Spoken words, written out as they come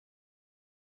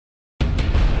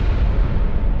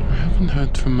haven't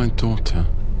heard from my daughter.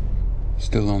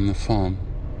 Still on the farm.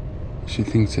 She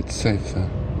thinks it's safe there.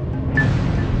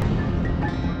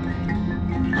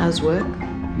 How's work?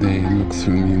 They look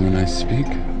through me when I speak.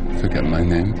 Forget my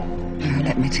name.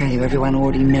 Let me tell you, everyone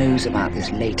already knows about this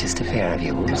latest affair of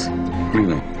yours.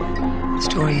 Really? The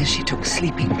story is she took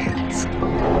sleeping pills.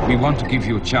 We want to give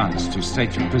you a chance to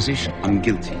state your position. I'm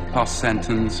guilty. Pass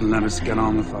sentence and let us get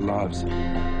on with our lives.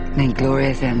 May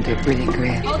Gloria them do a brilliant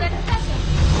career.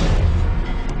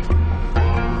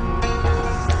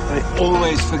 I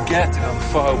always forget how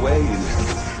far away you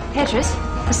live. Petrus,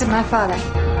 this is my father.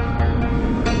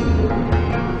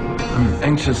 I'm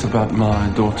anxious about my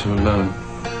daughter alone.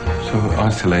 So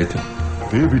isolated.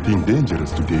 Everything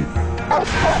dangerous today.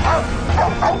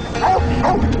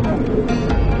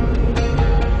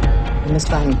 You must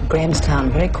find Grahamstown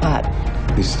very quiet.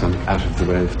 At least I'm out of the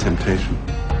way of temptation.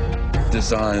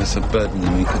 Desire's a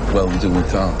burden we could well do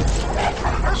without.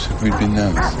 Should we be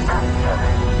nervous?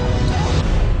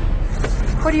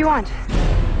 What do you want?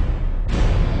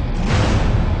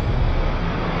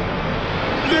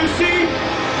 Lucy!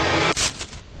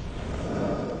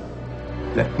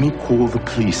 Let me call the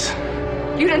police.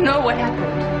 You don't know what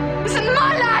happened. This is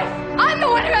my life! I'm the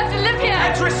one who has to live here!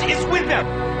 Petrus is with them!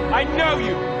 I know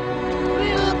you!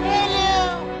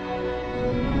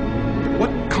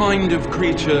 What kind of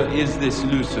creature is this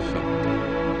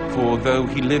Lucifer? For though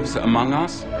he lives among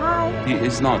us, he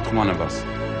is not one of us.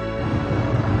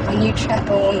 When you trap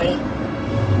a woman,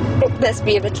 it must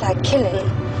be a bit like killing.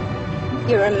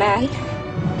 You're a man.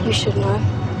 You should know.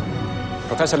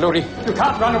 Professor Luri, you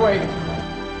can't run away.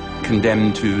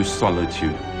 Condemned to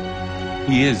solitude.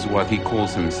 He is what he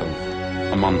calls himself,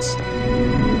 a monster.